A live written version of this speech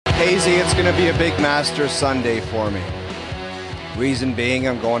Hazy, it's going to be a big Masters Sunday for me. Reason being,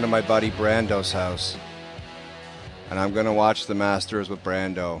 I'm going to my buddy Brando's house. And I'm going to watch the Masters with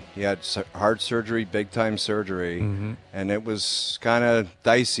Brando. He had heart surgery, big-time surgery. Mm-hmm. And it was kind of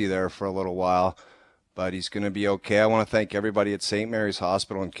dicey there for a little while. But he's going to be okay. I want to thank everybody at St. Mary's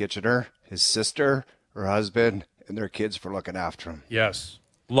Hospital in Kitchener, his sister, her husband, and their kids for looking after him. Yes.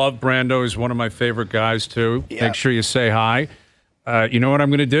 Love Brando. He's one of my favorite guys, too. Yeah. Make sure you say hi. You know what I'm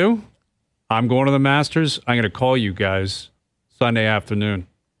going to do? I'm going to the Masters. I'm going to call you guys Sunday afternoon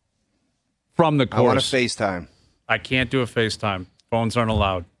from the course. I want to FaceTime. I can't do a FaceTime. Phones aren't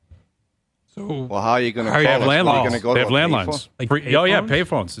allowed. So, well, how are you going to call? They have landlines. They have landlines. Like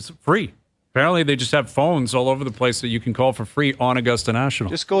payphones. It's free. Apparently, they just have phones all over the place that you can call for free on Augusta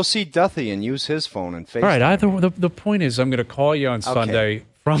National. Just go see Duthie and use his phone and FaceTime. All right. The point is, I'm going to call you on Sunday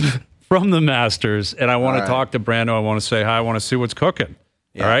from the Masters, and I want to talk to Brando. I want to say hi. I want to see what's cooking.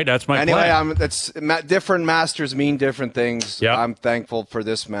 Yeah. All right, that's my plan. Anyway, different Masters mean different things. Yep. I'm thankful for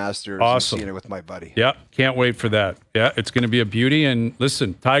this Masters. Awesome. And seeing it with my buddy. Yeah, can't wait for that. Yeah, it's going to be a beauty. And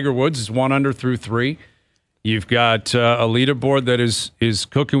listen, Tiger Woods is 1 under through 3. You've got a leaderboard that is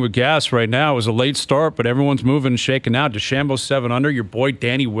cooking with gas right now. It was a late start, but everyone's moving and shaking out. DeChambeau 7 under. Your boy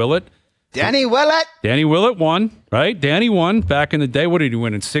Danny Willett. Danny Willett won, right? Danny won back in the day. What did he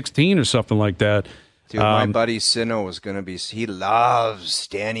win in 16 or something like that? Dude, my buddy Sino was going to be. He loves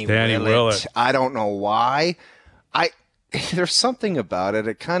Danny Willett. I don't know why. There's something about it.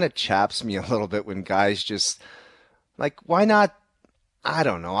 It kind of chaps me a little bit when guys just like, why not? I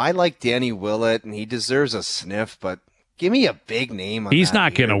don't know. I like Danny Willett, and he deserves a sniff, but give me a big name. He's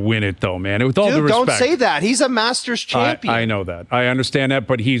not going to win it, though, man. With all due respect. Don't say that. He's a Masters champion. I know that. I understand that,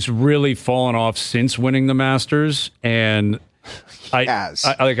 but he's really fallen off since winning the Masters, and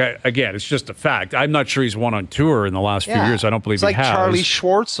again, it's just a fact. I'm not sure he's won on tour in the last few years. I don't believe he has. It's like Charlie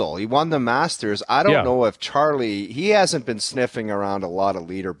Schwartzel. He won the Masters. I don't know if he hasn't been sniffing around a lot of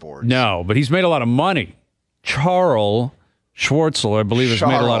leaderboards. No, but he's made a lot of money. Charles Schwartzel, I believe, has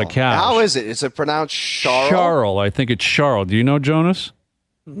made a lot of cash. How is it? Is it pronounced Charles? Charles. I think it's Charles. Do you know Jonas?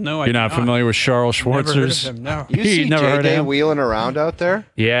 No, You're not familiar with Charles Schwartzer's? Never heard of him, no. You see JJ wheeling around out there?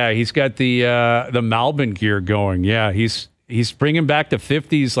 Yeah, he's got the Malbin gear going. Yeah, he's bringing back the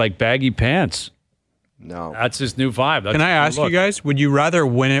 50s like baggy pants. No. That's his new vibe. Can I ask you guys, would you rather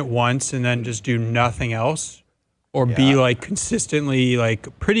win it once and then just do nothing else? Or be like consistently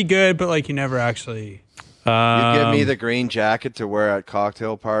like pretty good, but like you never actually... You give me the green jacket to wear at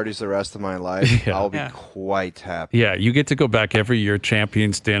cocktail parties the rest of my life, I'll be quite happy. Yeah, you get to go back every year,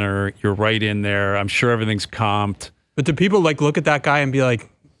 Champions Dinner. You're right in there. I'm sure everything's comped. But do people like look at that guy and be like,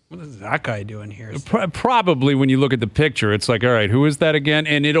 what is that guy doing here? Probably when you look at the picture, it's like, all right, who is that again?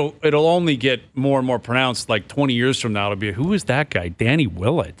 And it'll only get more and more pronounced like 20 years from now. It'll be, who is that guy? Danny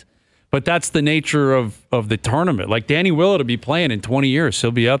Willett. But that's the nature of the tournament. Like Danny Willett will be playing in 20 years.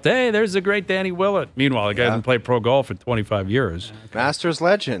 He'll be up there. Hey, there's the great Danny Willett. Meanwhile, the guy hasn't played pro golf in 25 years. Masters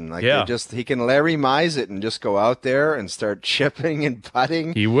legend. Like he can Larry Mize it and just go out there and start chipping and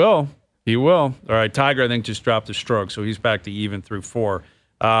putting. He will. All right, Tiger, I think, just dropped a stroke, so he's back to even through 4.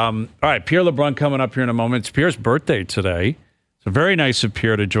 All right, Pierre LeBrun coming up here in a moment. It's Pierre's birthday today. So very nice of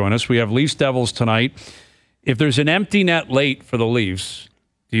Pierre to join us. We have Leafs Devils tonight. If there's an empty net late for the Leafs,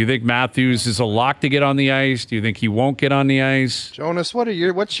 do you think Matthews is a lock to get on the ice? Do you think he won't get on the ice? Jonas, where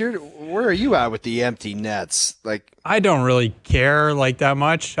are you at with the empty nets? Like, I don't really care like that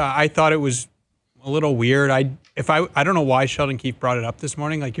much. I thought it was a little weird. I don't know why Sheldon Keefe brought it up this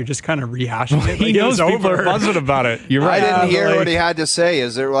morning. Like you're just kind of rehashing it. Like he knows people are buzzing about it. You're right. I didn't hear what he had to say.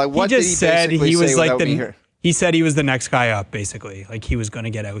 Is there like what he just said? He was like he said he was the next guy up, basically. Like he was going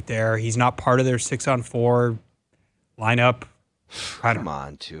to get out there. He's not part of their 6-on-4 lineup. Come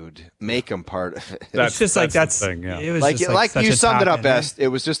on, dude. Make him part of it. It's just like that's the thing, It was like you summed it up best. It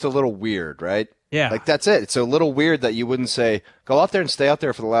was just a little weird, right? Yeah. Like that's it. It's a little weird that you wouldn't say, go out there and stay out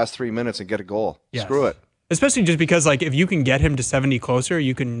there for the last 3 minutes and get a goal. Yes. Screw it. Especially just because, like, if you can get him to 70 closer,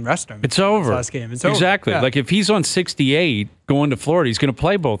 you can rest him. It's over. Last game. It's exactly. over. Yeah. Like if he's on 68 going to Florida, he's going to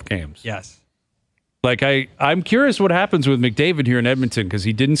play both games. Yes. Like I'm curious what happens with McDavid here in Edmonton because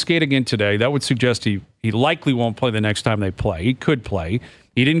he didn't skate again today. That would suggest he likely won't play the next time they play. He could play.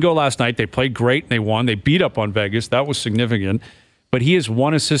 He didn't go last night. They played great and they won. They beat up on Vegas. That was significant. But he is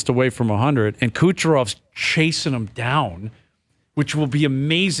 1 assist away from 100, and Kucherov's chasing him down, which will be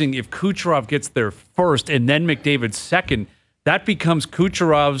amazing if Kucherov gets there first and then McDavid second. That becomes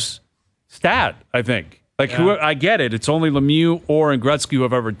Kucherov's stat, I think. Like, I get it. It's only Lemieux or Gretzky who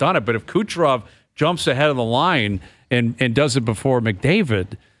have ever done it. But if Kucherov jumps ahead of the line and does it before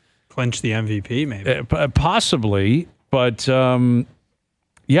McDavid. Clinch the MVP, maybe. Possibly. But,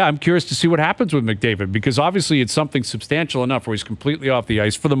 yeah, I'm curious to see what happens with McDavid because obviously it's something substantial enough where he's completely off the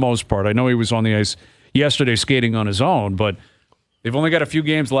ice for the most part. I know he was on the ice yesterday skating on his own, but they've only got a few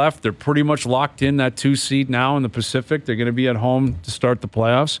games left. They're pretty much locked in that 2 seed now in the Pacific. They're going to be at home to start the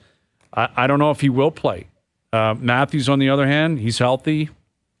playoffs. I don't know if he will play. Matthews, on the other hand, he's healthy.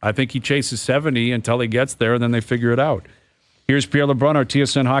 I think he chases 70 until he gets there, and then they figure it out. Here's Pierre LeBrun, our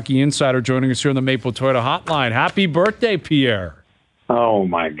TSN Hockey Insider, joining us here on the Maple Toyota Hotline. Happy birthday, Pierre. Oh,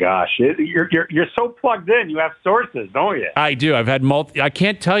 my gosh. You're so plugged in. You have sources, don't you? I do. I've had I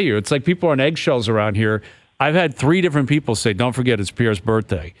can't tell you. It's like people are on eggshells around here. I've had 3 different people say, don't forget it's Pierre's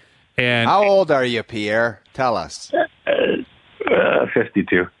birthday. And how old are you, Pierre? Tell us.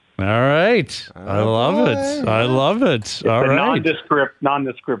 52. All right. I love it. I love it. It's all a right.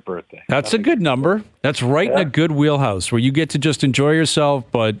 nondescript birthday. That's a good number. That's right in a good wheelhouse where you get to just enjoy yourself,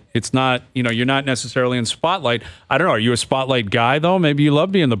 but it's not, you're not necessarily in spotlight. I don't know. Are you a spotlight guy, though? Maybe you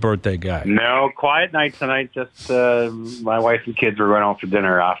love being the birthday guy. No, quiet night tonight. Just my wife and kids are going out for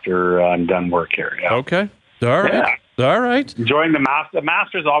dinner after I'm done work here. Yeah. Okay. All right. Yeah. All right. Enjoying the Masters. The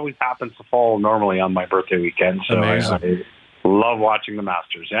Masters always happens to fall normally on my birthday weekend, so I love watching the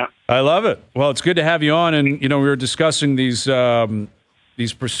Masters. Yeah, I love it. Well, it's good to have you on, and we were discussing these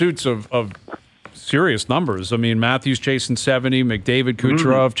pursuits of serious numbers. I mean, Matthews chasing 70, McDavid,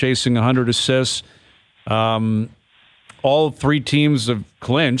 Kucherov chasing 100 assists. All 3 teams have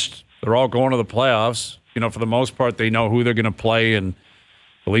clinched. They're all going to the playoffs. For the most part, they know who they're going to play, and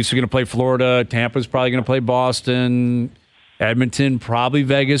the Leafs are going to play Florida. Tampa's probably going to play Boston. Edmonton, probably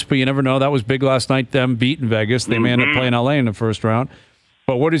Vegas, but you never know. That was big last night, them beating Vegas. They may end up playing LA in the first round.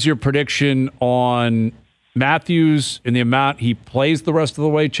 But what is your prediction on Matthews and the amount he plays the rest of the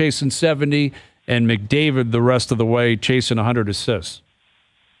way, chasing 70, and McDavid the rest of the way, chasing 100 assists?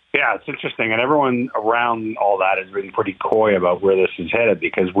 Yeah, it's interesting. And everyone around all that has been pretty coy about where this is headed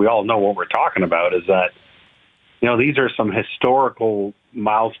because we all know what we're talking about is that, these are some historical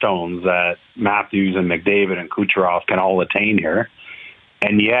milestones that Matthews and McDavid and Kucherov can all attain here.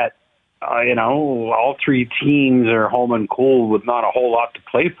 And yet, all 3 teams are home and cool with not a whole lot to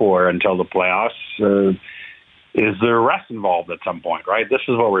play for until the playoffs. Is there rest involved at some point, right? This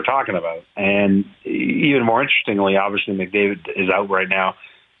is what we're talking about. And even more interestingly, obviously McDavid is out right now.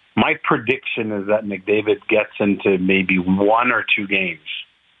 My prediction is that McDavid gets into maybe 1 or 2 games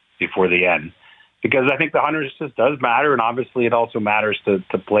before the end. Because I think the 100 assists does matter, and obviously it also matters to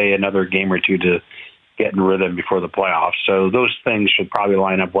play another game or 2 to get in rhythm before the playoffs. So those things should probably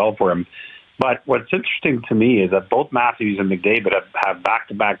line up well for him. But what's interesting to me is that both Matthews and McDavid have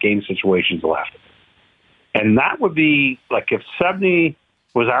back-to-back game situations left. And that would be, like, if 70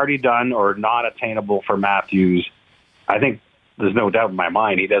 was already done or not attainable for Matthews, I think there's no doubt in my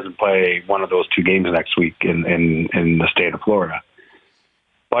mind he doesn't play one of those 2 games next week in the state of Florida.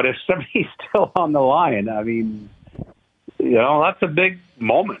 But if somebody's still on the line, I mean, that's a big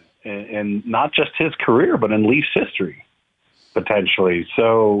moment in not just his career, but in Leafs history, potentially.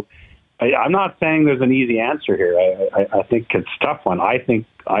 So I'm not saying there's an easy answer here. I think it's a tough one. I think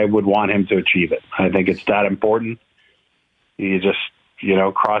I would want him to achieve it. I think it's that important. You just,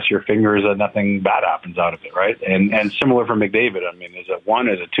 cross your fingers that nothing bad happens out of it, right? And similar for McDavid. I mean, is it 1?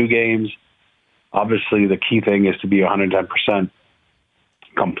 Is it 2 games? Obviously, the key thing is to be 110%.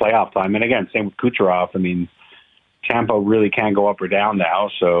 Come playoff time. And again, same with Kucherov. I mean, Tampa really can't go up or down now.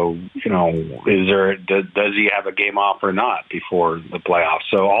 So, does he have a game off or not before the playoffs?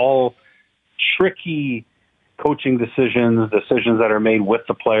 So all tricky coaching decisions that are made with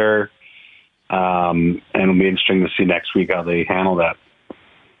the player. And it'll be interesting to see next week how they handle that.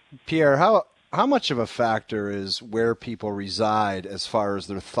 Pierre, how much of a factor is where people reside as far as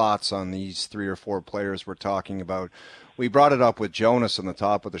their thoughts on these 3 or 4 players we're talking about? We brought it up with Jonas on the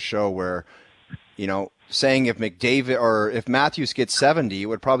top of the show where, saying if McDavid or if Matthews gets 70, it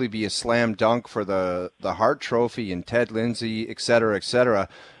would probably be a slam dunk for the Hart Trophy and Ted Lindsay, et cetera, et cetera.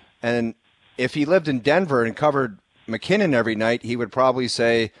 And if he lived in Denver and covered McKinnon every night, he would probably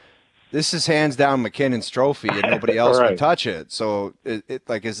say, this is hands down McKinnon's trophy and nobody else would touch it. So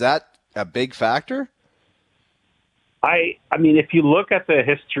is that a big factor? I mean, if you look at the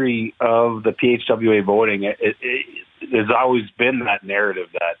history of the PHWA voting, there's always been that narrative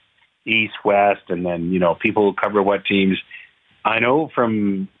that East, West, and then, people who cover what teams. I know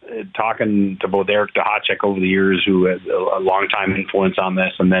from talking to both Eric Duhacek over the years, who has a long-time influence on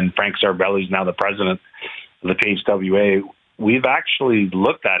this, and then Frank Sarbelli, who's now the president of the PHWA, we've actually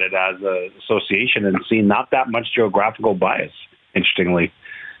looked at it as an association and seen not that much geographical bias, interestingly,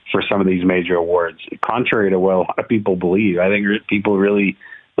 for some of these major awards, contrary to what a lot of people believe. I think people really,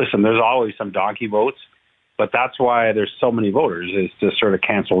 listen, there's always some donkey votes, But that's why there's so many voters, is to sort of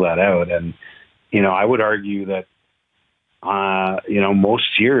cancel that out. And, I would argue that,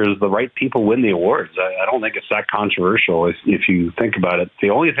 most years the right people win the awards. I don't think it's that controversial if you think about it. The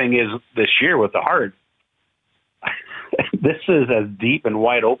only thing is this year with the Hart, this is as deep and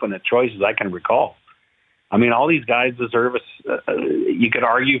wide open a choice as I can recall. I mean, all these guys deserve you could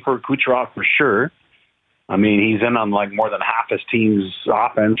argue for Kucherov for sure. I mean, he's in on like more than half his team's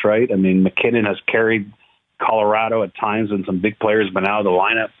offense, right? I mean, McKinnon has carried Colorado at times when some big players have been out of the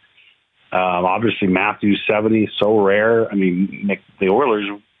lineup. Obviously, Matthews 70 is so rare. I mean, the Oilers,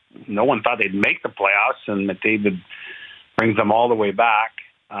 no one thought they'd make the playoffs, and McDavid brings them all the way back.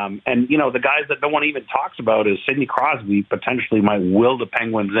 And, the guys that no one even talks about is Sidney Crosby potentially might will the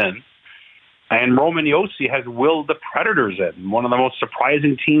Penguins in. And Roman Josi has willed the Predators in. One of the most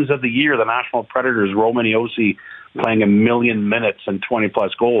surprising teams of the year, the National Predators, Roman Josi playing 1 million minutes and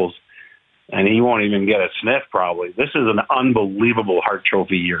 20-plus goals. And he won't even get a sniff, probably. This is an unbelievable Hart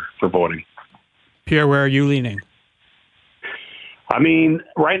Trophy year for voting. Pierre, where are you leaning? I mean,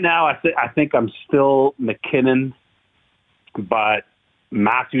 right now, I think I'm still McKinnon, but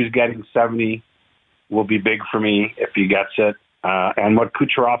Matthews getting 70 will be big for me if he gets it. And what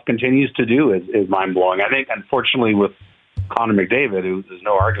Kucherov continues to do is mind-blowing. I think, unfortunately, with Connor McDavid, there's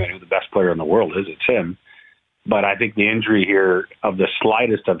no argument who the best player in the world is. It's him. But I think the injury here of the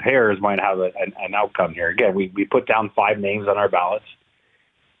slightest of hairs might have an outcome here. Again, we put down 5 names on our ballots.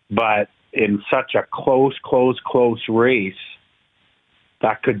 But in such a close race,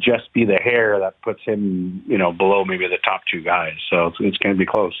 that could just be the hair that puts him, below maybe the top 2 guys. So it's going to be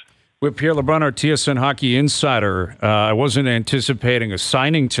close. With Pierre LeBrun, our TSN Hockey Insider, I wasn't anticipating a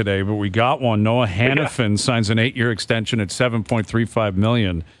signing today, but we got one. Noah Hanifin signs an 8-year extension at $7.35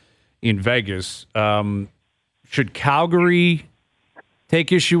 million in Vegas. Should Calgary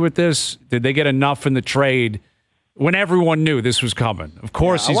take issue with this? Did they get enough in the trade when everyone knew this was coming? Of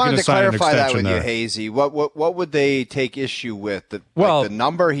course, he's going to sign an extension. I wanted to clarify that with there. you, Hazy. What would they take issue with? The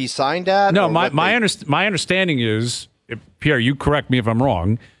number he signed at? No, my understanding is, Pierre, you correct me if I'm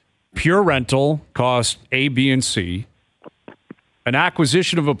wrong. Pure rental cost A, B, and C. An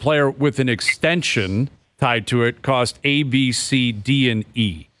acquisition of a player with an extension tied to it cost A, B, C, D, and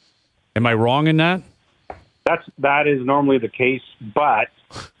E. Am I wrong in that? That is normally the case, but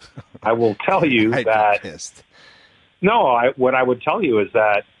I will tell you that. What I would tell you is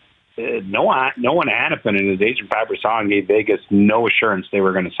that Noah Hanifin and his agent Pat Brisson gave Vegas no assurance they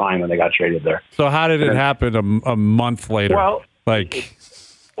were going to sign when they got traded there. So how did it happen a month later?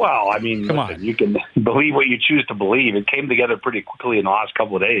 Well, I mean, you can believe what you choose to believe. It came together pretty quickly in the last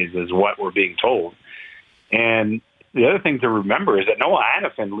couple of days, is what we're being told. And the other thing to remember is that Noah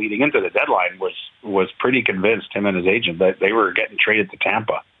Hanifin, leading into the deadline, was pretty convinced, him and his agent, that they were getting traded to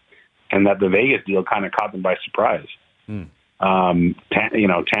Tampa, and that the Vegas deal kind of caught them by surprise.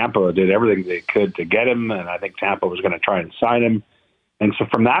 Tampa did everything they could to get him, and I think Tampa was going to try and sign him. And so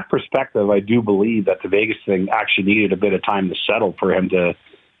from that perspective, I do believe that the Vegas thing actually needed a bit of time to settle for him to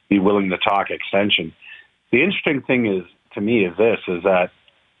be willing to talk extension. The interesting thing is that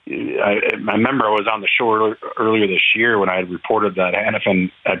I remember I was on the show earlier this year when I had reported that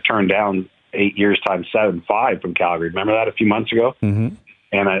Hanifin had turned down 8 years times 7.5 from Calgary. Remember that a few months ago? Mm-hmm.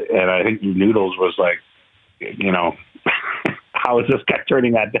 And I think Noodles was like, how is this guy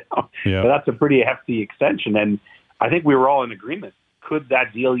turning that down? Yeah. But that's a pretty hefty extension. And I think we were all in agreement. Could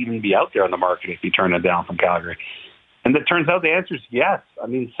that deal even be out there on the market if you turn it down from Calgary? And it turns out the answer is yes. I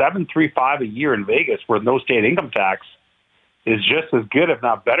mean, $7.35 a year in Vegas with no state income tax is just as good, if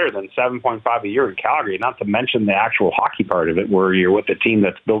not better, than $7.5 a year in Calgary. Not to mention the actual hockey part of it, where you're with a team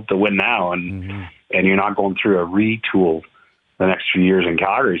that's built to win now, and you're not going through a retool the next few years in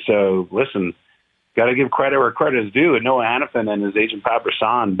Calgary. So, listen, got to give credit where credit is due. And Noah Hanifin and his agent Pat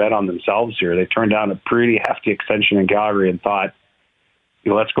Brisson bet on themselves here. They turned down a pretty hefty extension in Calgary and thought,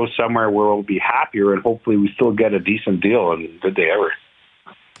 let's go somewhere where we'll be happier and hopefully we still get a decent deal. And did they ever?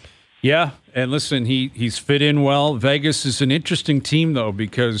 Yeah, and listen, he's fit in well. Vegas is an interesting team, though,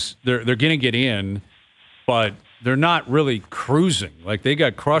 because they're going to get in, but they're not really cruising. Like, they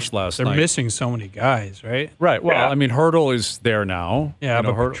got crushed last night. They're missing so many guys, right? Right. Well, I mean, Hurdle is there now. Yeah,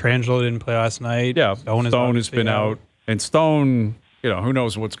 but Petrangelo didn't play last night. Yeah, Stone has been out. And Stone, who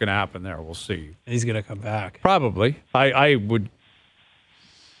knows what's going to happen there. We'll see. He's going to come back. Probably. I would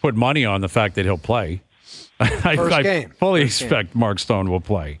put money on the fact that he'll play. I fully expect Mark Stone will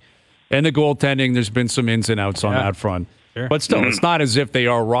play. And the goaltending, there's been some ins and outs on that front. Sure. But still, it's not as if they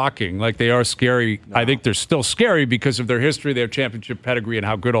are rocking. Like, they are scary. No. I think they're still scary because of their history, their championship pedigree, and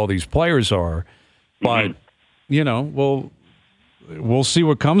how good all these players are. But, we'll we'll see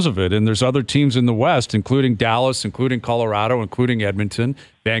what comes of it. And there's other teams in the West, including Dallas, including Colorado, including Edmonton,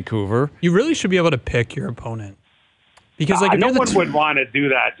 Vancouver. You really should be able to pick your opponent. Because like no one would want to do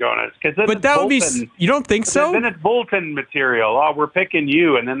that, Jonas. But that would be. You don't think so? Then it's bulletin material. Oh, we're picking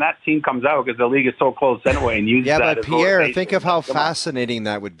you, and then that team comes out because the league is so close anyway, and uses that. Yeah, but as Pierre, motivation. think of how fascinating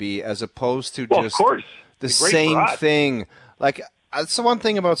that would be, as opposed to Well, just of course. the It's great same for us. thing. Like that's the one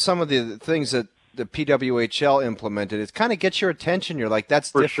thing about some of the things that the PWHL implemented. It kind of gets your attention. You're like,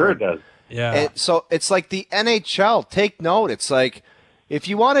 that's For different. sure it does. Yeah. So it's like the NHL. Take note. It's like, if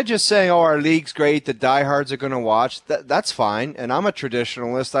you want to just say, oh, our league's great, the diehards are going to watch, that's fine. And I'm a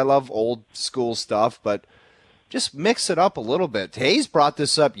traditionalist. I love old school stuff, but just mix it up a little bit. Hayes brought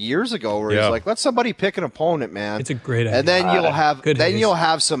this up years ago where he's like, let somebody pick an opponent, man. It's a great idea. And then you'll have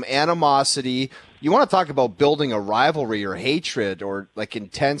Hayes. some animosity. You want to talk about building a rivalry or hatred or like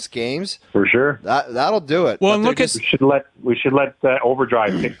intense games? For sure. That'll do it. Well, But and they're look at just- We should let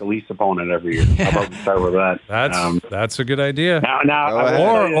OverDrive pick the least opponent every year. How about we start with that? That's a good idea.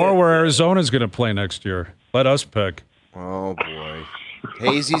 Now, Or where Arizona's going to play next year. Let us pick. Oh boy,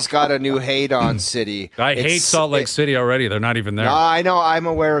 Hazy's got a new hate on city. I hate Salt Lake City already. They're not even there. No, I know. I'm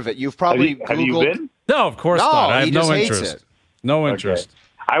aware of it. You've probably have you Googled. been? No, of course No, not. I he have no just hates interest. it. No interest. Okay.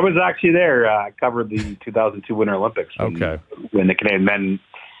 I was actually there. I covered the 2002 Winter Olympics. When the Canadian men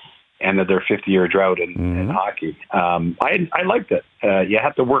ended their 50-year drought in hockey. I liked it. You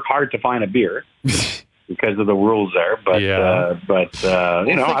have to work hard to find a beer because of the rules there. But you know,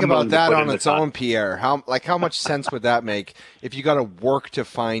 Think I'm about willing to that put on in the its time. own, Pierre. How much sense would that make if you got to work to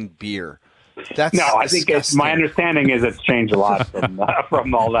find beer? That's No, I think disgusting. my understanding is it's changed a lot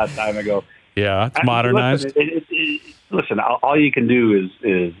from all that time ago. Yeah, it's modernized. Listen, all you can do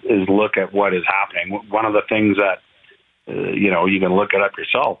is look at what is happening. One of the things that you can look it up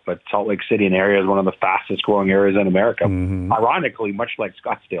yourself, but Salt Lake City and area is one of the fastest growing areas in America. Ironically, much like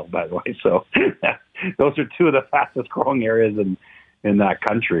Scottsdale, by the way. So those are two of the fastest growing areas in that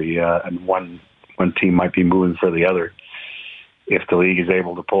country, and one team might be moving for the other if the league is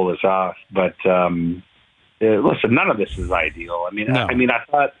able to pull this off. But listen, none of this is ideal.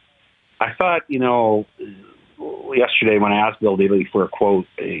 I thought, yesterday when I asked Bill Daly for a quote,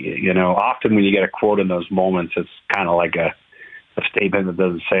 often when you get a quote in those moments, it's kind of like a statement that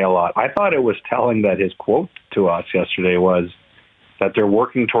doesn't say a lot. I thought it was telling that his quote to us yesterday was that they're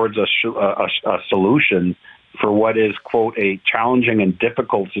working towards a solution for what is, quote, a challenging and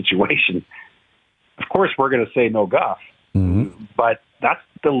difficult situation. Of course, we're going to say no guff, but that's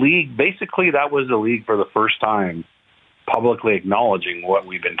the league. Basically, that was the league for the first time publicly acknowledging what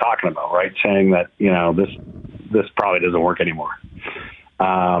we've been talking about, right? Saying that, this probably doesn't work anymore.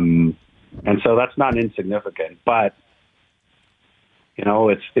 And so that's not insignificant, but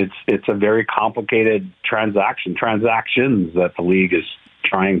it's a very complicated transactions that the league is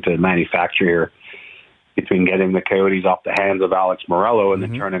trying to manufacture here between getting the Coyotes off the hands of Alex Morello and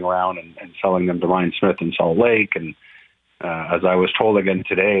then turning around and selling them to Ryan Smith in Salt Lake. And as I was told again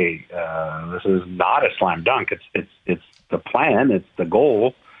today, this is not a slam dunk. It's the plan, it's the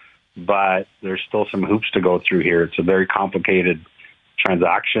goal, but there's still some hoops to go through here. It's a very complicated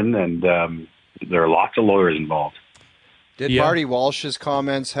transaction, and there are lots of lawyers involved. Did Marty Walsh's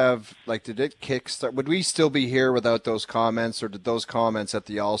comments did it kickstart? Would we still be here without those comments, or did those comments at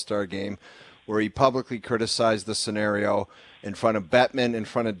the All-Star game where he publicly criticized the scenario in front of Bettman, in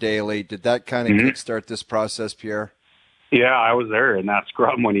front of Daly, did that kind of kickstart this process, Pierre? Yeah, I was there in that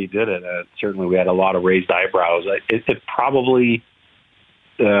scrum when he did it. Certainly we had a lot of raised eyebrows. It probably,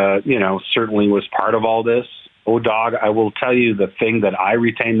 certainly was part of all this. Dog, I will tell you the thing that I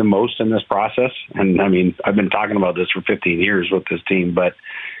retain the most in this process, and I mean, I've been talking about this for 15 years with this team, but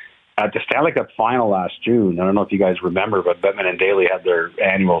at the Stanley Cup final last June, I don't know if you guys remember, but Bettman and Daly had their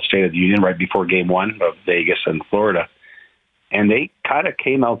annual State of the Union right before Game 1 of Vegas and Florida, and they kind of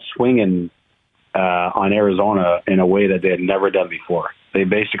came out swinging on Arizona in a way that they had never done before. They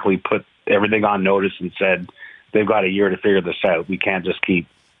basically put everything on notice and said, they've got a year to figure this out. We can't just keep,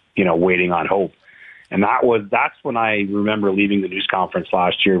 waiting on hope. And that's when I remember leaving the news conference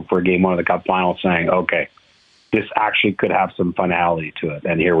last year for Game 1 of the Cup final saying, okay, this actually could have some finality to it.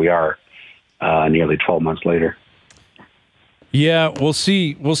 And here we are nearly 12 months later. Yeah, we'll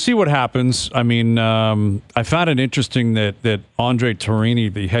see. We'll see what happens. I mean, I found it interesting that Andre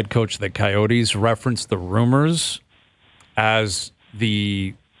Torini, the head coach of the Coyotes, referenced the rumors as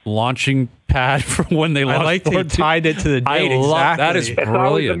the launching pad for when they lost. I like to tied it to the date. I love that. Is It's always the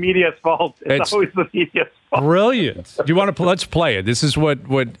brilliant. media's fault. It's always the media's fault. Brilliant. Do you want to let's play it? This is what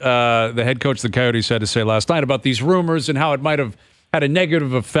the head coach of the Coyotes had to say last night about these rumors and how it might have had a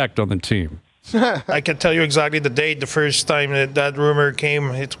negative effect on the team. I can tell you exactly the date. The first time that rumor came,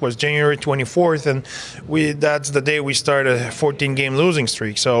 it was January 24th, and that's the day we started a 14-game losing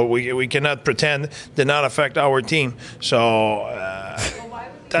streak. So we cannot pretend did not affect our team. So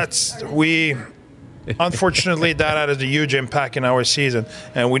unfortunately, that had a huge impact in our season,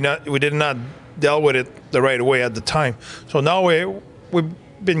 and we did not deal with it the right way at the time. So now we've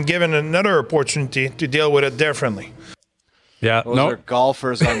been given another opportunity to deal with it differently. Yeah, Those are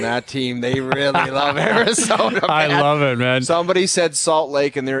golfers on that team. They really love Arizona. I love it, man. Somebody said Salt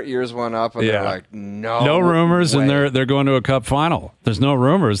Lake, and their ears went up, and they're like, "No rumors," way. and they're going to a Cup final. There's no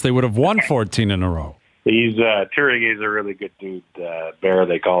rumors. They would have won 14 in a row. He's Turing is a really good dude. Bear,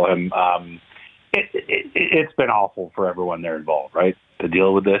 they call him. It's been awful for everyone there involved, right? To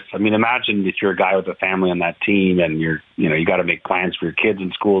deal with this. I mean, imagine if you're a guy with a family on that team, and you got to make plans for your kids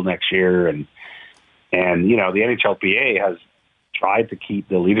in school next year, and the NHLPA has tried to keep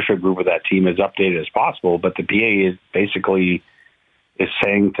the leadership group of that team as updated as possible, but the PA is basically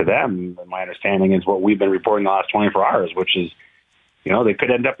saying to them, and my understanding is what we've been reporting the last 24 hours, which is, they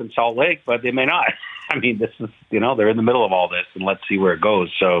could end up in Salt Lake, but they may not. I mean, this is, they're in the middle of all this, and let's see where it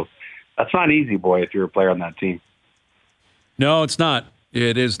goes. So that's not easy, boy, if you're a player on that team. No, it's not.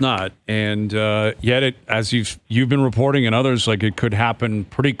 It is not. And yet, as you've been reporting and others, like it could happen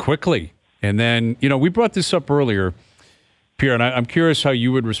pretty quickly. And then, we brought this up earlier, Pierre, and I'm curious how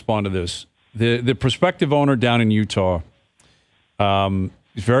you would respond to this. The prospective owner down in Utah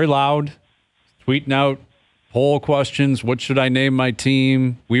is very loud, tweeting out poll questions. What should I name my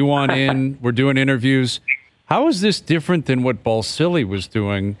team? We want in. We're doing interviews. How is this different than what Balsillie was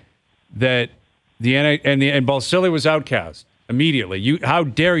doing? That and Balsillie was outcast immediately. How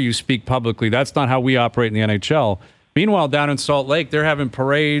dare you speak publicly? That's not how we operate in the NHL. Meanwhile, down in Salt Lake, they're having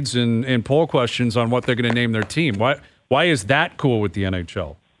parades and poll questions on what they're going to name their team. Why is that cool with the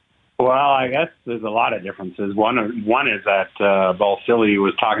NHL? Well, I guess there's a lot of differences. One is that Balsillie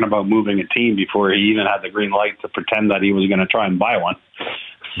was talking about moving a team before he even had the green light to pretend that he was going to try and buy one,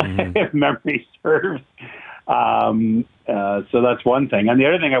 if memory serves. So that's one thing. And the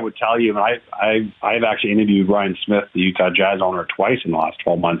other thing I would tell you, and I've actually interviewed Ryan Smith, the Utah Jazz owner, twice in the last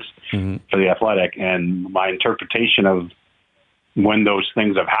 12 months for The Athletic, and my interpretation of when those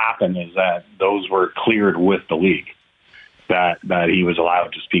things have happened is that those were cleared with the league. That he was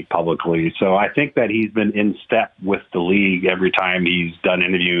allowed to speak publicly. So I think that he's been in step with the league every time he's done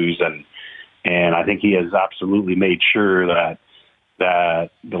interviews, and I think he has absolutely made sure that the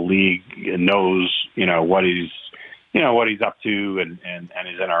league knows, what he's up to and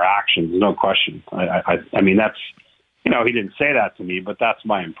his interactions. No question. I mean, that's, he didn't say that to me, but that's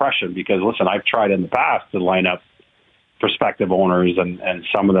my impression because listen, I've tried in the past to line up prospective owners and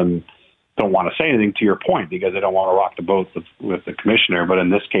some of them don't want to say anything to your point because they don't want to rock the boat with the commissioner. But in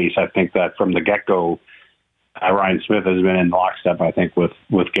this case, I think that from the get-go, Ryan Smith has been in lockstep, I think, with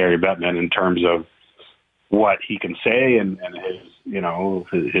Gary Bettman in terms of what he can say and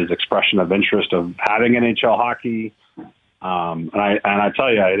his expression of interest of having NHL hockey. And I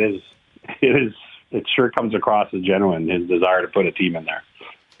tell you, it sure comes across as genuine, his desire to put a team in there.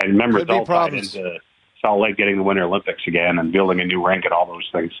 And remember, it's all tied into Salt Lake getting the Winter Olympics again and building a new rink and all those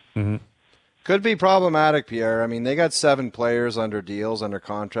things. Mm-hmm. Could be problematic, Pierre. I mean, they got 7 players under deals, under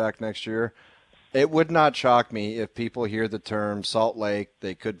contract next year. It would not shock me if people hear the term Salt Lake.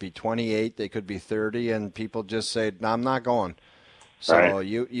 They could be 28, they could be 30, and people just say, "No, I'm not going." So right.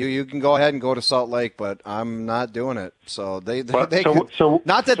 you can go ahead and go to Salt Lake, but I'm not doing it. So they not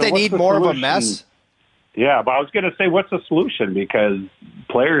that they need more of a mess. Yeah, but I was going to say, what's the solution? Because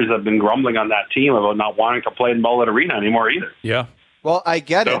players have been grumbling on that team about not wanting to play in Mullet Arena anymore either. Yeah. Well, I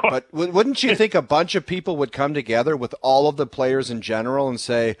get it, but wouldn't you think a bunch of people would come together with all of the players in general and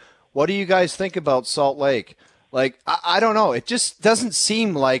say, what do you guys think about Salt Lake? Like, I don't know. It just doesn't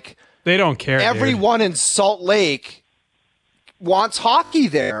seem like they don't care. Everyone in Salt Lake wants hockey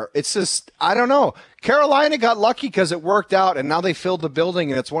there. It's just, I don't know. Carolina got lucky because it worked out, and now they filled the building,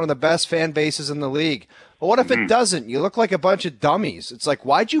 and it's one of the best fan bases in the league. But what if it doesn't? You look like a bunch of dummies. It's like,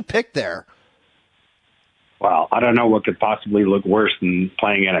 why'd you pick there? Well, I don't know what could possibly look worse than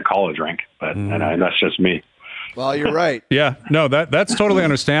playing in a college rink, but that's just me. Well, you're right. Yeah, no, that's totally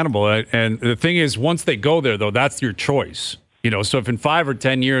understandable. And the thing is, once they go there, though, that's your choice. So if in 5 or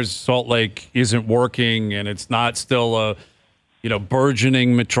 10 years Salt Lake isn't working and it's not still a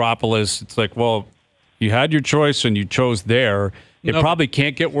burgeoning metropolis, it's like, well, you had your choice and you chose there. It probably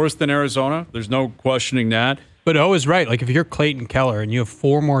can't get worse than Arizona. There's no questioning that. But O is right. Like, if you're Clayton Keller and you have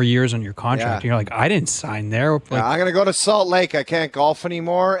 4 more years on your contract, and you're like, I didn't sign there. Like, I'm going to go to Salt Lake. I can't golf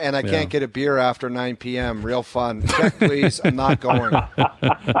anymore, and I can't get a beer after 9 p.m. Real fun. Check, please. I'm not going.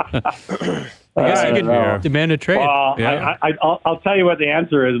 I guess I could demand a trade. Well, I'll tell you what the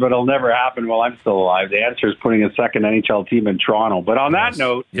answer is, but it'll never happen while I'm still alive. The answer is putting a second NHL team in Toronto. But on that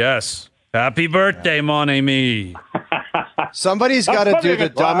note... Yes. Happy birthday, mon ami. Somebody's got to do the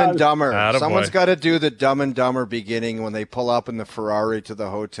Dumb and Dumber. Attaboy. Someone's got to do the Dumb and Dumber beginning when they pull up in the Ferrari to the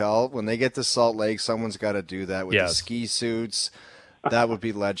hotel. When they get to Salt Lake, someone's got to do that with the ski suits. That would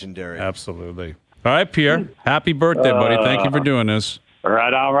be legendary. Absolutely. All right, Pierre. Happy birthday, buddy. Thank you for doing this.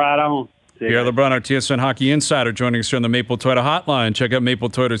 Right on. Pierre LeBrun, our TSN Hockey Insider, joining us here on the Maple Toyota Hotline. Check out Maple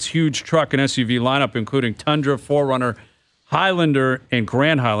Toyota's huge truck and SUV lineup, including Tundra, 4Runner, Highlander, and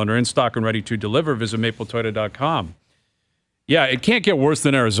Grand Highlander, in stock and ready to deliver. Visit mapletoyota.com. Yeah, it can't get worse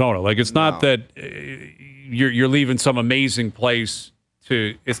than Arizona. Like, it's not that you're leaving some amazing place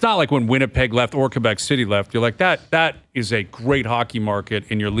to. It's not like when Winnipeg left or Quebec City left. You're like, that is a great hockey market,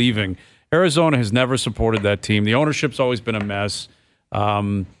 and you're leaving. Arizona has never supported that team. The ownership's always been a mess.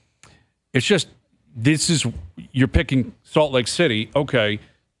 It's just, you're picking Salt Lake City, okay,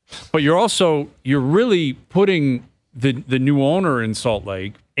 but you're really putting the new owner in Salt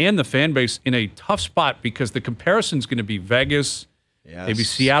Lake and the fan base in a tough spot, because the comparison's going to be Vegas, maybe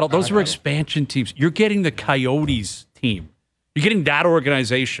Seattle. Those are expansion teams. You're getting the Coyotes team. You're getting that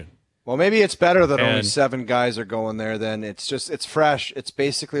organization. Well, maybe it's better that only 7 guys are going there then. It's fresh. It's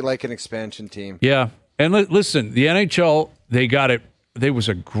basically like an expansion team. Yeah. And listen, the NHL, they got it. They was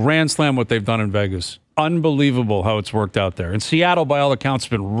a grand slam what they've done in Vegas. Unbelievable how it's worked out there. And Seattle, by all accounts, has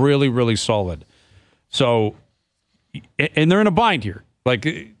been really, really solid. So, and they're in a bind here. Like,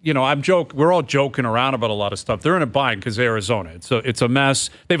 we're all joking around about a lot of stuff. They're in a bind because Arizona. It's a mess.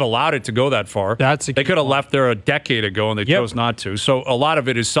 They've allowed it to go that far. They could have left there a decade ago, and they chose not to. So a lot of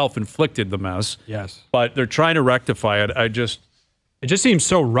it is self-inflicted, the mess. Yes. But they're trying to rectify it. It just seems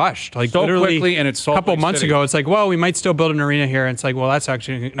so rushed. Like, so literally quickly, and it's a couple months ago, it's like, well, we might still build an arena here. And it's like, well, that's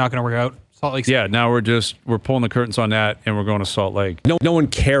actually not going to work out. Salt Lake City. Yeah, now we're pulling the curtains on that, and we're going to Salt Lake. No one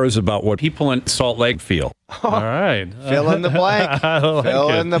cares about what people in Salt Lake feel. All right. Fill in the blank. Fill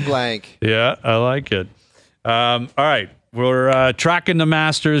in the blank. Yeah, I like it. All right. We're tracking the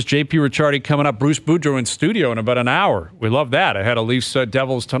Masters. JP Ricciardi coming up. Bruce Boudreau in studio in about an hour. We love that. I had a Leafs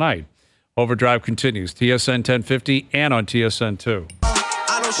Devils tonight. Overdrive continues. TSN 1050 and on TSN 2.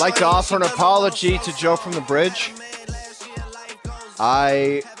 I'd like to offer an apology to Joe from the Bridge.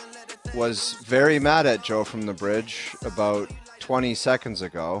 I was very mad at Joe from the Bridge about 20 seconds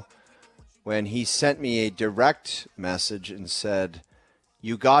ago when he sent me a direct message and said,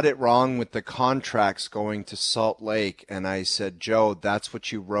 "You got it wrong with the contracts going to Salt Lake." And I said, "Joe, that's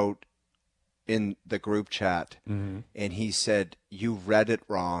what you wrote in the group chat." Mm-hmm. And he said, "You read it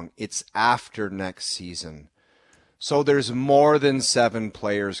wrong. It's after next season." So there's more than 7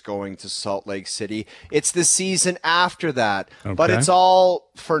 players going to Salt Lake City. It's the season after that. Okay. But it's all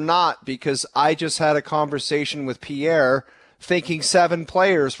for naught, because I just had a conversation with Pierre thinking 7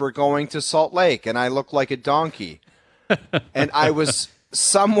 players were going to Salt Lake, and I looked like a donkey. And I was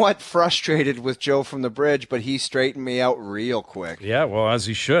somewhat frustrated with Joe from the Bridge, but he straightened me out real quick. Yeah, well, as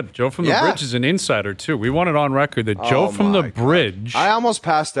he should. Joe from the Bridge is an insider, too. We want it on record that Joe from the Bridge... I almost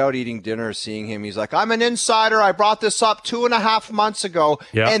passed out eating dinner seeing him. He's like, "I'm an insider. I brought this up 2.5 months ago."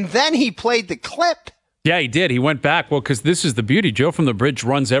 Yep. And then he played the clip. Yeah, he did. He went back. Well, because this is the beauty. Joe from the Bridge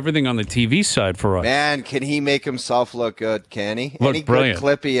runs everything on the TV side for us. Man, can he make himself look good, can he? Any brilliant. Good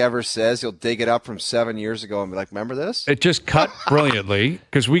clip he ever says, he'll dig it up from 7 years ago and be like, "Remember this?" It just cut brilliantly,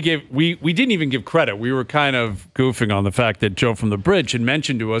 because we didn't even give credit. We were kind of goofing on the fact that Joe from the Bridge had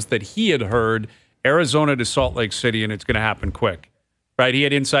mentioned to us that he had heard Arizona to Salt Lake City, and it's going to happen quick. Right? He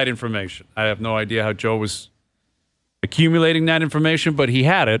had inside information. I have no idea how Joe was accumulating that information, but he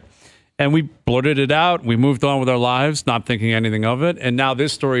had it. And we blurted it out. We moved on with our lives, not thinking anything of it. And now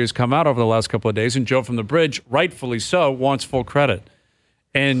this story has come out over the last couple of days, and Joe from the Bridge, rightfully so, wants full credit.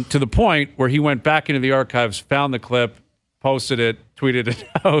 And to the point where he went back into the archives, found the clip, posted it, tweeted it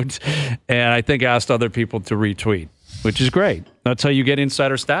out, and I think asked other people to retweet, which is great. That's how you get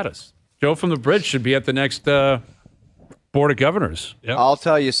insider status. Joe from the Bridge should be at the next Board of Governors. Yep. I'll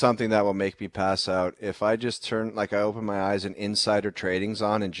tell you something that will make me pass out. If I just turn, like I open my eyes and Insider Trading's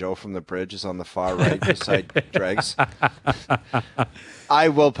on and Joe from the Bridge is on the far right beside Dregs, I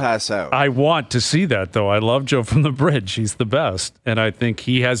will pass out. I want to see that, though. I love Joe from the Bridge. He's the best. And I think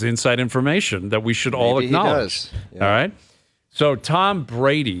he has inside information that we should all acknowledge. He does. Yeah. All right? So Tom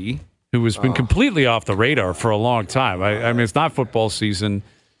Brady, who has been completely off the radar for a long time. I mean, it's not football season.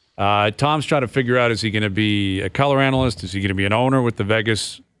 Tom's trying to figure out, is he going to be a color analyst? Is he going to be an owner with the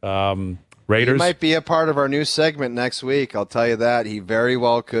Vegas Raiders? He might be a part of our new segment next week. I'll tell you that. He very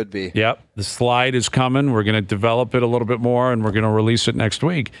well could be. Yep. The slide is coming. We're going to develop it a little bit more, and we're going to release it next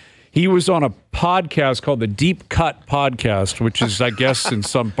week. He was on a podcast called the Deep Cut Podcast, which is, I guess, in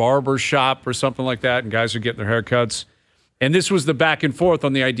some barber shop or something like that, and guys are getting their haircuts. And this was the back and forth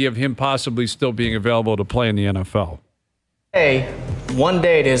on the idea of him possibly still being available to play in the NFL. Hey, one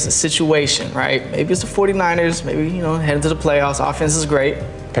day there's a situation, right? Maybe it's the 49ers, maybe, heading to the playoffs. Offense is great.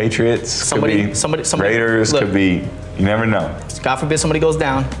 Patriots, somebody, Raiders, look, could be, you never know. God forbid somebody goes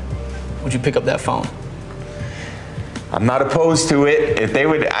down. Would you pick up that phone? I'm not opposed to it. If they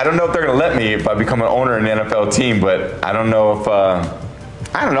would, I don't know if they're going to let me if I become an owner in an NFL team, but I don't know if,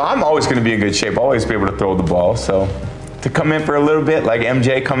 I don't know. I'm always going to be in good shape, always be able to throw the ball. So to come in for a little bit, like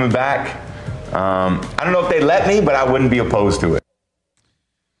MJ coming back, I don't know if they let me, but I wouldn't be opposed to it.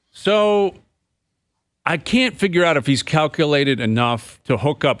 So I can't figure out if he's calculated enough to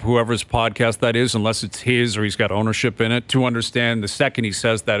hook up whoever's podcast that is, unless it's his or he's got ownership in it, to understand the second he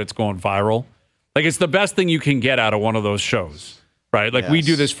says that it's going viral. Like, it's the best thing you can get out of one of those shows, right? Like, we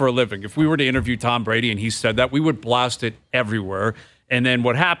do this for a living. If we were to interview Tom Brady and he said that, we would blast it everywhere. And then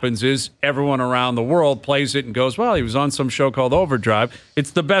what happens is everyone around the world plays it and goes, well, he was on some show called OverDrive.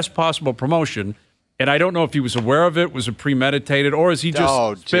 It's the best possible promotion. And I don't know if he was aware of it, was it premeditated, or is he just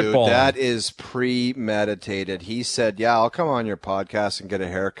spitballing? Dude, that is premeditated. He said, yeah, I'll come on your podcast and get a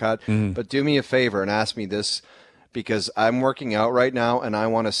haircut, but do me a favor and ask me this, because I'm working out right now and I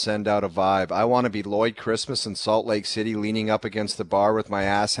want to send out a vibe. I want to be Lloyd Christmas in Salt Lake City leaning up against the bar with my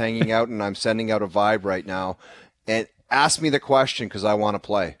ass hanging out, and I'm sending out a vibe right now. And ask me the question because I want to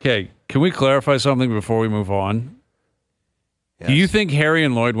play. Okay, can we clarify something before we move on? Yes. Do you think Harry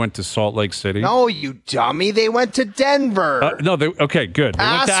and Lloyd went to Salt Lake City? No, you dummy. They went to Denver. No, okay, good. They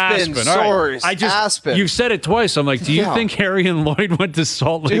went to Aspen. Sorry, right. Aspen. You've said it twice. I'm like, do you think Harry and Lloyd went to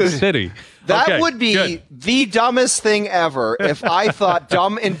Salt Lake City? That would be the dumbest thing ever if I thought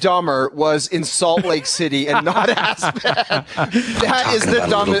Dumb and Dumber was in Salt Lake City and not Aspen. That is the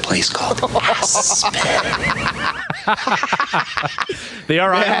dumbest place called Aspen. They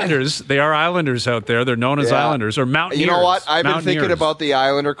are Islanders. They are Islanders out there. They're known as Islanders or Mountaineers. You know what? I've been thinking about the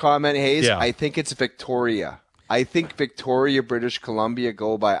Islander comment, Hayes. Yeah. I think it's Victoria. I think Victoria, British Columbia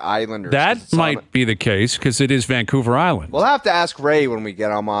go by Islanders. That might be the case because it is Vancouver Island. We'll have to ask Ray when we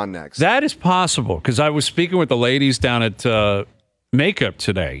get him on next. That is possible because I was speaking with the ladies down at Makeup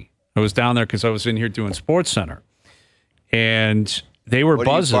today. I was down there because I was in here doing Sports Center. And they were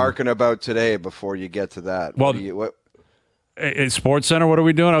buzzing. What are you barking about today before you get to that? Well, at Sports Center, what are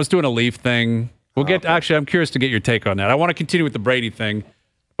we doing? I was doing a Leaf thing. Actually, I'm curious to get your take on that. I want to continue with the Brady thing.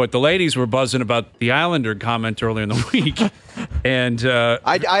 But the ladies were buzzing about the Islander comment earlier in the week. And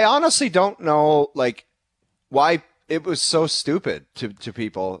I honestly don't know, why it was so stupid to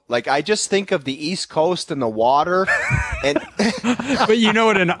people. Like, I just think of the East Coast and the water. And but you know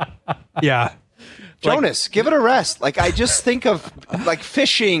what? Yeah. Jonas, give it a rest. Like, I just think of,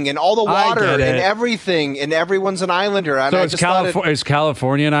 fishing and all the water and everything, and everyone's an Islander. And so is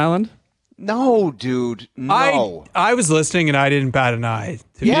California an island? No, dude. No. I was listening and I didn't bat an eye.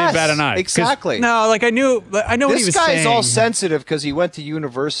 You didn't bat an eye. Exactly. No, I know what he was saying. This guy's all sensitive because he went to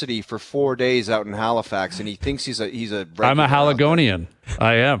university for 4 days out in Halifax, and he thinks he's a. I'm a Haligonian.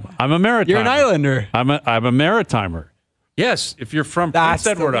 I am. I'm a maritimer. You're an Islander. I'm a maritimer. Yes, if you're from Prince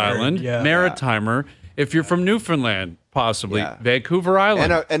Edward Island, maritimer. If you're from Newfoundland, possibly Vancouver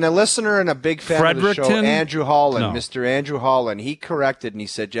Island. And a listener and a big fan of the show, Andrew Holland, Mr. Andrew Holland, he corrected and he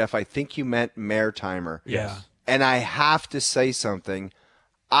said, Jeff, I think you meant maritimer. Yeah. And I have to say something.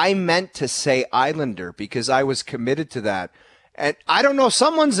 I meant to say Islander because I was committed to that. And I don't know,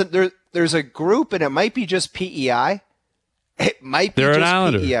 there's a group and it might be just PEI. It might be They're just an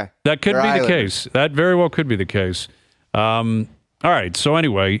Islander. PEI. That could be the case. That very well could be the case. All right. So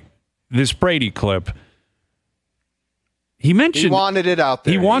anyway, this Brady clip. He mentioned he wanted it out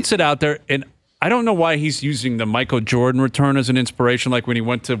there. He wants it out there, and I don't know why he's using the Michael Jordan return as an inspiration, like when he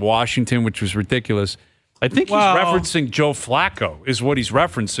went to Washington, which was ridiculous. I think he's referencing Joe Flacco is what he's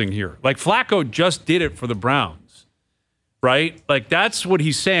referencing here. Like, Flacco just did it for the Browns, right? Like, that's what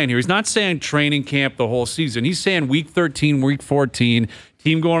he's saying here. He's not saying training camp the whole season. He's saying week 13, week 14,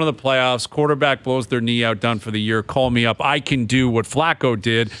 team going to the playoffs, quarterback blows their knee out, done for the year, call me up. I can do what Flacco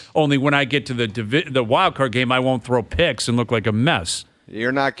did, only when I get to the wild card game, I won't throw picks and look like a mess.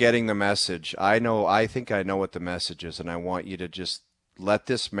 You're not getting the message. I think I know what the message is, and I want you to just let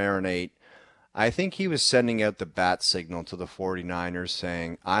this marinate. I think he was sending out the bat signal to the 49ers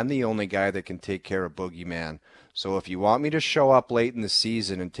saying, I'm the only guy that can take care of Boogeyman. So if you want me to show up late in the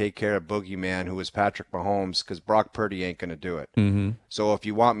season and take care of Boogeyman, who is Patrick Mahomes, because Brock Purdy ain't going to do it. Mm-hmm. So if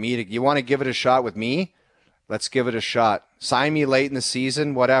you want to give it a shot with me, let's give it a shot. Sign me late in the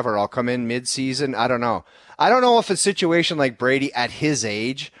season, whatever. I'll come in mid-season. I don't know. I don't know if a situation like Brady at his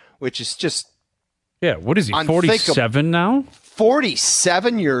age, which is just what is he, 47 now?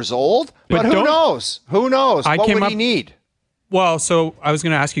 47 years old? But who knows? Who knows? What would he need? Well, so I was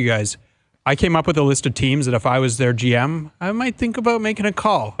going to ask you guys. I came up with a list of teams that if I was their GM, I might think about making a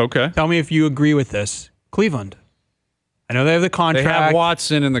call. Okay. Tell me if you agree with this. Cleveland. I know they have the contract. They have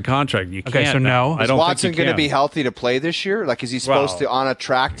Watson in the contract. You can't. Okay, so no. Is Watson going to be healthy to play this year? Like, is he supposed to on a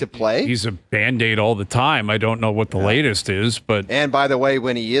track to play? He's a Band-Aid all the time. I don't know what the latest is, but... And by the way,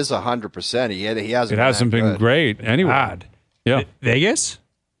 when he is 100%, he hasn't. It hasn't been great anyway. Bad. Yeah. Vegas?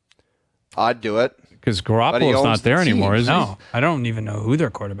 I'd do it. Because Garoppolo's not there anymore, is he? No, I don't even know who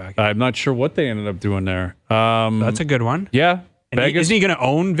their quarterback is. I'm not sure what they ended up doing there. That's a good one. Yeah. Vegas? Isn't he going to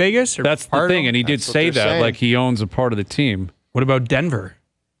own Vegas? Or that's the thing, and he did say that, saying. Like he owns a part of the team. What about Denver?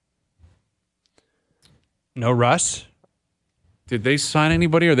 No Russ? Did they sign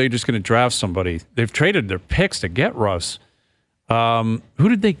anybody, or are they just going to draft somebody? They've traded their picks to get Russ. Who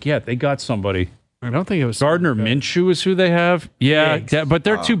did they get? They got somebody. I don't think it was Gardner Minshew is who they have. Yeah, but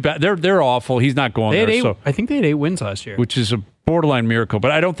they're too bad. They're awful. He's not going there. I think they had 8 wins last year, which is a borderline miracle.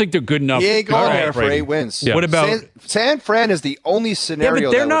 But I don't think they're good enough. He ain't going there for 8 wins. Yeah. What about San Fran? Is the only scenario. Yeah,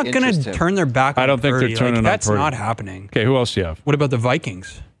 but they're not going to turn their back. I don't think Purdy. they're turning on that's Purdy. not happening. Okay, who else do you have? What about the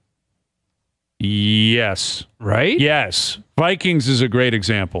Vikings? Yes. Right. Yes. Vikings is a great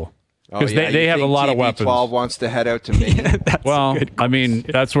example. Because they have a lot of weapons. 12 wants to head out to Maine. Well, I mean,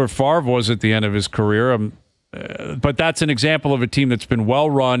 that's where Favre was at the end of his career. But that's an example of a team that's been well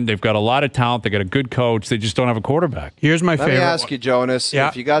run. They've got a lot of talent. They got a good coach. They just don't have a quarterback. Here's my favorite. Let me ask you, Jonas. Yeah.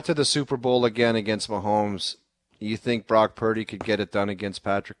 If you got to the Super Bowl again against Mahomes, you think Brock Purdy could get it done against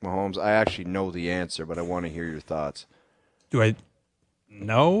Patrick Mahomes? I actually know the answer, but I want to hear your thoughts. Do I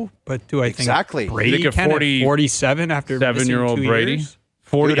know? But do I exactly. think Brady can at 47 after 7-year-old Brady? Years?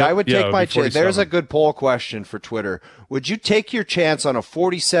 40, Dude, I would take my chance. There's a good poll question for Twitter. Would you take your chance on a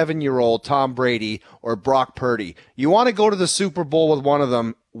 47-year-old Tom Brady or Brock Purdy? You want to go to the Super Bowl with one of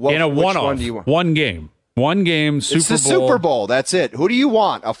them. In a one-off. One do you want? One game, Super Bowl. It's the Super Bowl. That's it. Who do you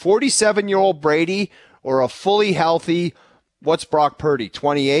want? A 47-year-old Brady or a fully healthy, what's Brock Purdy,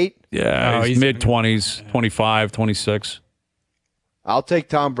 28? Yeah, he's mid-20s, 25, 26. I'll take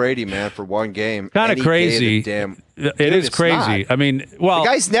Tom Brady, man, for one game. Kind of crazy. It is crazy. Not. I mean, well, the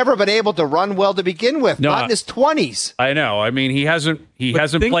guy's never been able to run well to begin with. Not in his 20s. I know. I mean, he hasn't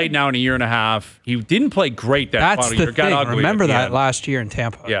played now in a year and a half. He didn't play great that final year. That's the thing. Remember that last year in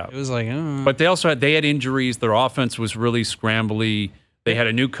Tampa. Yeah, it was like. But they also had injuries. Their offense was really scrambly. They had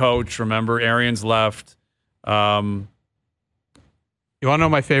a new coach. Remember, Arians left. You want to know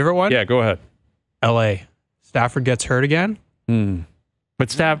my favorite one? Yeah, go ahead. L.A. Stafford gets hurt again.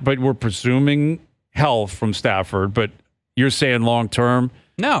 But we're presuming health from Stafford. But you're saying long term?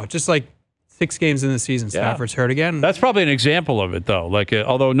 No, just like 6 games in the season, Stafford's hurt again. That's probably an example of it, though. Like,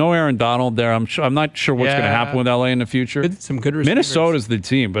 although no Aaron Donald there, I'm not sure what's going to happen with LA in the future. Some good receivers. Minnesota's the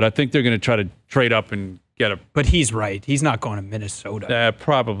team, but I think they're going to try to trade up and get a. But he's right. He's not going to Minnesota.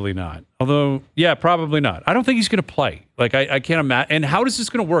 Probably not. Although, probably not. I don't think he's going to play. Like, I can't imagine. And how is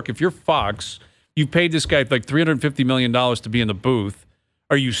this going to work? If you're Fox, you paid this guy like $350 million to be in the booth.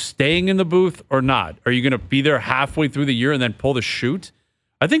 Are you staying in the booth or not? Are you going to be there halfway through the year and then pull the chute?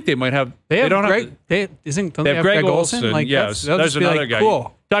 I think they might have. They have Greg Olsen. Like, yes, there's another guy.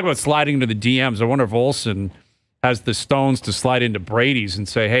 Cool. Talk about sliding to the DMs. I wonder if Olsen has the stones to slide into Brady's and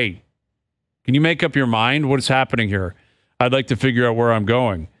say, "Hey, can you make up your mind? What is happening here? I'd like to figure out where I'm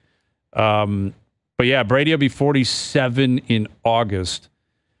going." But yeah, Brady will be 47 in August.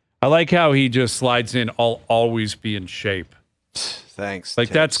 I like how he just slides in. I'll always be in shape. Thanks. Like,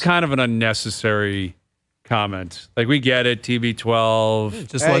 that's kind of an unnecessary comment. Like, we get it, TB12,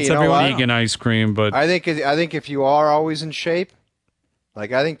 just lets everyone vegan ice cream, but I think if you are always in shape,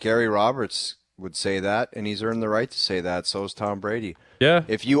 like I think Gary Roberts would say that, and he's earned the right to say that. So is Tom Brady. Yeah.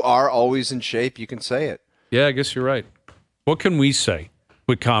 If you are always in shape, you can say it. Yeah, I guess you're right. What can we say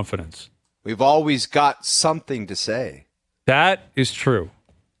with confidence? We've always got something to say. That is true.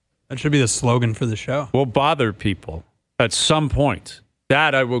 That should be the slogan for the show. We'll bother people at some point.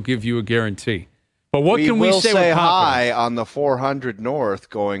 That I will give you a guarantee. But what can we say with confidence? Hi on the 400 North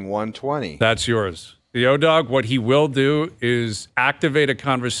going 120. That's yours. The O-Dog, what he will do is activate a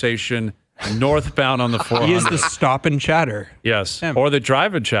conversation northbound on the 400. He is the stop and chatter. Yes, Him. or the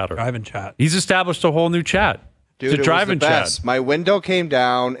drive and chatter. Drive and chat. He's established a whole new chat. Dude, it's a drive and chat. My window came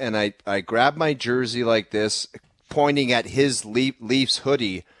down, and I grabbed my jersey like this, pointing at his Leafs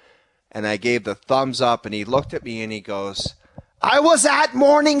hoodie, and I gave the thumbs up, and he looked at me, and he goes, "I was at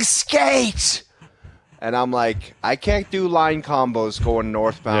morning skate!" And I'm like, I can't do line combos going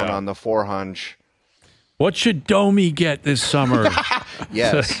northbound on the 400. What should Domi get this summer?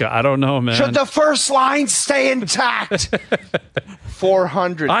 Yes. I don't know, man. Should the first line stay intact?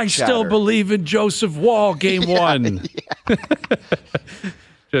 400 I still believe in Joseph Wall, game one. Yeah.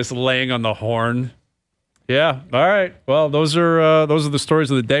 Just laying on the horn. Yeah. All right. Well, those are the stories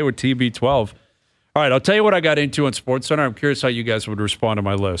of the day with TB12. All right. I'll tell you what I got into on SportsCenter. I'm curious how you guys would respond to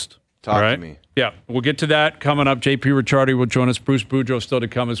my list. Talk to me. Yeah. We'll get to that coming up. JP Ricciardi will join us. Bruce Boudreau still to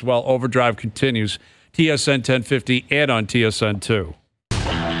come as well. Overdrive continues. TSN 1050 and on TSN 2.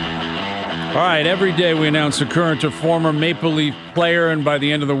 All right, every day we announce a current or former Maple Leaf player, and by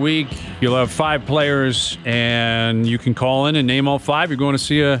the end of the week, you'll have 5 players, and you can call in and name all 5. You're going to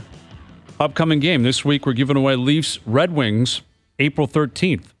see a upcoming game. This week, we're giving away Leafs Red Wings, April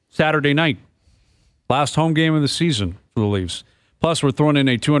 13th, Saturday night. Last home game of the season for the Leafs. Plus, we're throwing in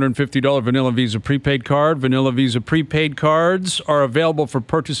a $250 Vanilla Visa prepaid card. Vanilla Visa prepaid cards are available for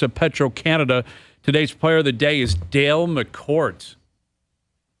purchase at Petro Canada. Today's player of the day is Dale McCourt.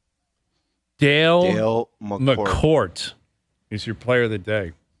 Dale McCourt is your player of the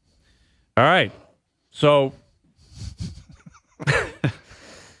day. All right. So,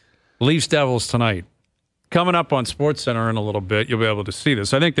 Leafs Devils tonight. Coming up on SportsCenter in a little bit, you'll be able to see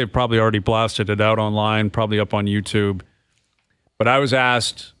this. I think they've probably already blasted it out online, probably up on YouTube. But I was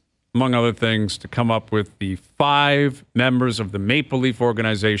asked, among other things, to come up with the 5 members of the Maple Leaf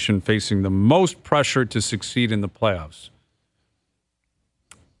organization facing the most pressure to succeed in the playoffs.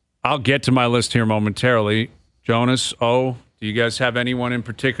 I'll get to my list here momentarily. Jonas, do you guys have anyone in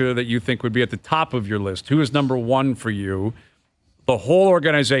particular that you think would be at the top of your list? Who is number 1 for you? The whole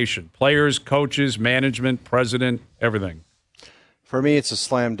organization, players, coaches, management, president, everything. For me, it's a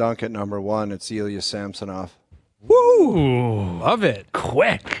slam dunk at number 1. It's Ilya Samsonov. Woo! Love it.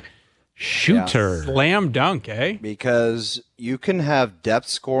 Quick. Shooter. Yeah. Slam dunk, eh? Because you can have depth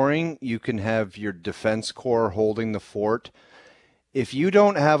scoring. You can have your defense core holding the fort. If you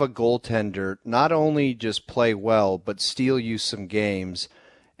don't have a goaltender, not only just play well, but steal you some games.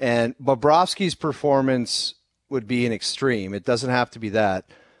 And Bobrovsky's performance would be an extreme. It doesn't have to be that.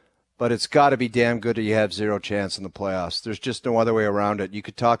 But it's got to be damn good or you have 0 chance in the playoffs. There's just no other way around it. You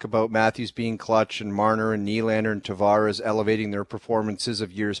could talk about Matthews being clutch and Marner and Nylander and Tavares elevating their performances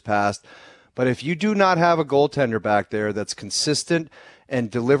of years past. But if you do not have a goaltender back there that's consistent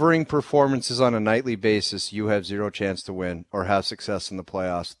and delivering performances on a nightly basis, you have 0 chance to win or have success in the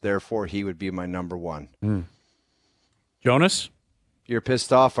playoffs. Therefore, he would be my number 1. Jonas? You're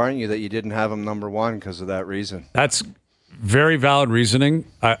pissed off, aren't you, that you didn't have him number 1 because of that reason? That's very valid reasoning.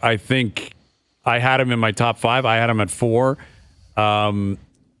 I think I had him in my top 5. I had him at 4.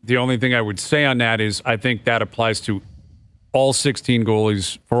 The only thing I would say on that is I think that applies to all 16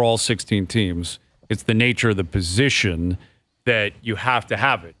 goalies for all 16 teams. It's the nature of the position that you have to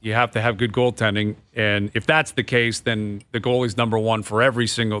have it. You have to have good goaltending. And if that's the case, then the goalie's number 1 for every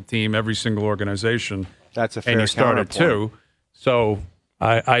single team, every single organization. That's a fair And you start at counterpoint. 2. So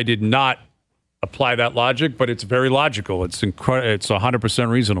I did not apply that logic, but it's very logical. It's 100%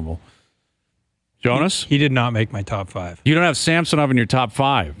 reasonable. Jonas? He did not make my top 5. You don't have Samsonov in your top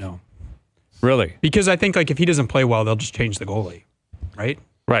 5? No. Really? Because I think if he doesn't play well, they'll just change the goalie, right?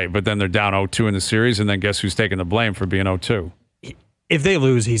 Right, but then they're down 0-2 in the series, and then guess who's taking the blame for being 0-2? If they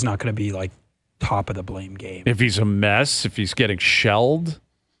lose, he's not going to be top of the blame game. If he's a mess, if he's getting shelled.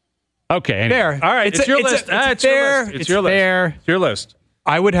 Okay. Anyway. Fair. All right, it's your list. It's fair. It's your list. It's your list.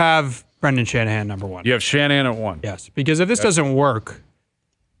 I would have Brendan Shanahan number 1. You have Shanahan at 1. Yes, because if this doesn't work,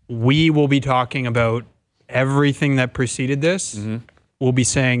 we will be talking about everything that preceded this. Mm-hmm. We'll be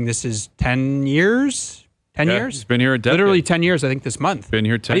saying this is 10 years? 10 years? He's been here a decade. Literally 10 years, I think, this month. Been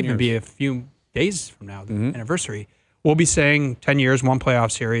here 10 years. Might even be a few days from now, the anniversary. We'll be saying 10 years, 1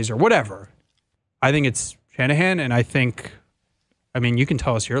 playoff series, or whatever. I think it's Shanahan, and I think, you can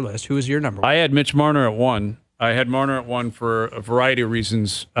tell us your list. Who is your number 1? I had Mitch Marner at 1. I had Marner at 1 for a variety of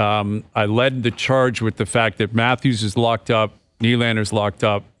reasons. I led the charge with the fact that Matthews is locked up, Nylander's locked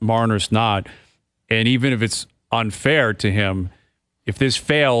up, Marner's not. And even if it's unfair to him, if this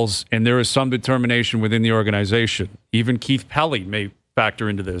fails and there is some determination within the organization, even Keith Pelly may factor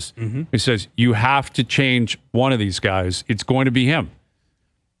into this. Mm-hmm. He says, you have to change one of these guys. It's going to be him.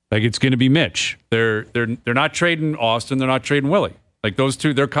 It's going to be Mitch. They're not trading Auston. They're not trading Willie. Like those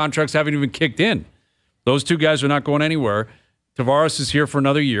two, their contracts haven't even kicked in. Those two guys are not going anywhere. Tavares is here for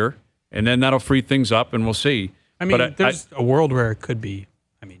another year, and then that'll free things up, and we'll see. I mean, there's a world where it could be.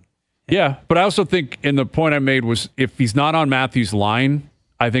 I mean, yeah, but I also think, and the point I made was, if he's not on Matthews' line,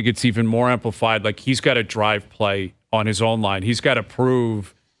 I think it's even more amplified. Like, he's got to drive play on his own line. He's got to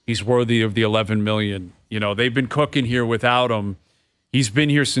prove he's worthy of the $11 million. You know, they've been cooking here without him. He's been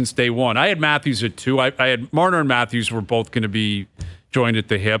here since day one. I had Matthews at 2. I had Marner and Matthews were both going to be joined at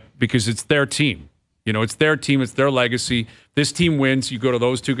the hip because it's their team. You know, it's their team. It's their legacy. This team wins, you go to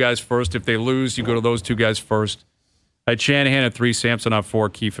those two guys first. If they lose, you go to those two guys first. I had Shanahan at 3, Sampson at 4,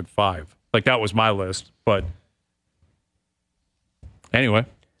 Keefe at 5. Like, that was my list. But anyway.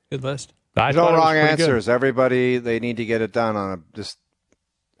 Good list. There's no wrong answers. Good. Everybody, they need to get it done on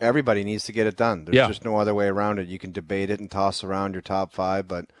everybody needs to get it done. There's just no other way around it. You can debate it and toss around your top 5,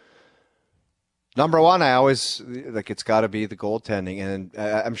 but number one, I always it's got to be the goaltending. And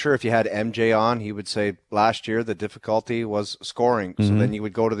I'm sure if you had MJ on, he would say last year the difficulty was scoring. So then you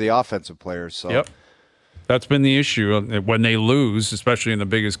would go to the offensive players. So that's been the issue when they lose, especially in the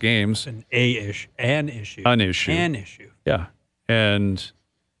biggest games. An issue. An issue. Yeah. And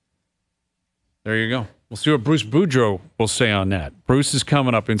there you go. We'll see what Bruce Boudreau will say on that. Bruce is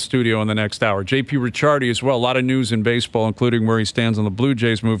coming up in studio in the next hour. JP Ricciardi as well. A lot of news in baseball, including where he stands on the Blue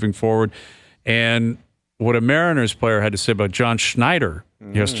Jays moving forward. And what a Mariners player had to say about John Schneider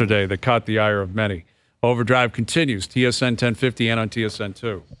yesterday that caught the ire of many. Overdrive continues. TSN 1050 and on TSN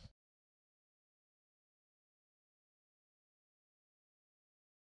 2.